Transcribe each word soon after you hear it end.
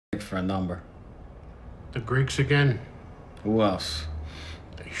for a number. The Greeks again? Who else?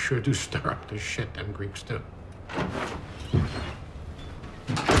 They sure do stir up the shit, them Greeks do.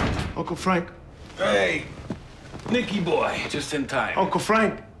 Uncle Frank. Hey, Nicky boy, just in time. Uncle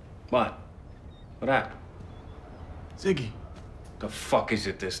Frank. What? What happened? Ziggy. The fuck is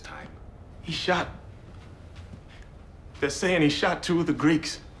it this time? He shot. They're saying he shot 2 of the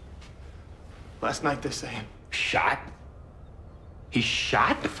Greeks. Last night, they're saying. Shot? He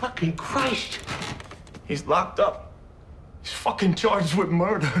shot? Fucking Christ! He's locked up. He's fucking charged with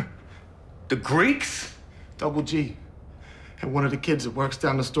murder. The Greeks? Double G. And one of the kids that works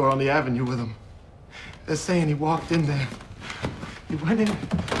down the store on the avenue with him. They're saying he walked in there. He went in.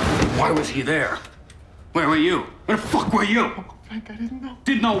 Why was he there? Where were you? Where the fuck were you? Uncle Frank, I didn't know.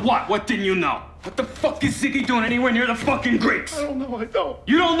 Didn't know what? What didn't you know? What the fuck is Ziggy doing anywhere near the fucking Greeks? I don't know, I don't.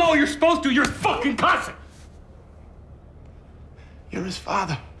 You don't know you're supposed to. You're his fucking cousin. You're his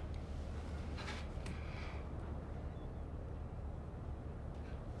father.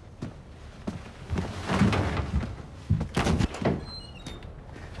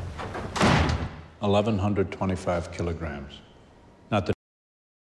 $1,125 kilograms.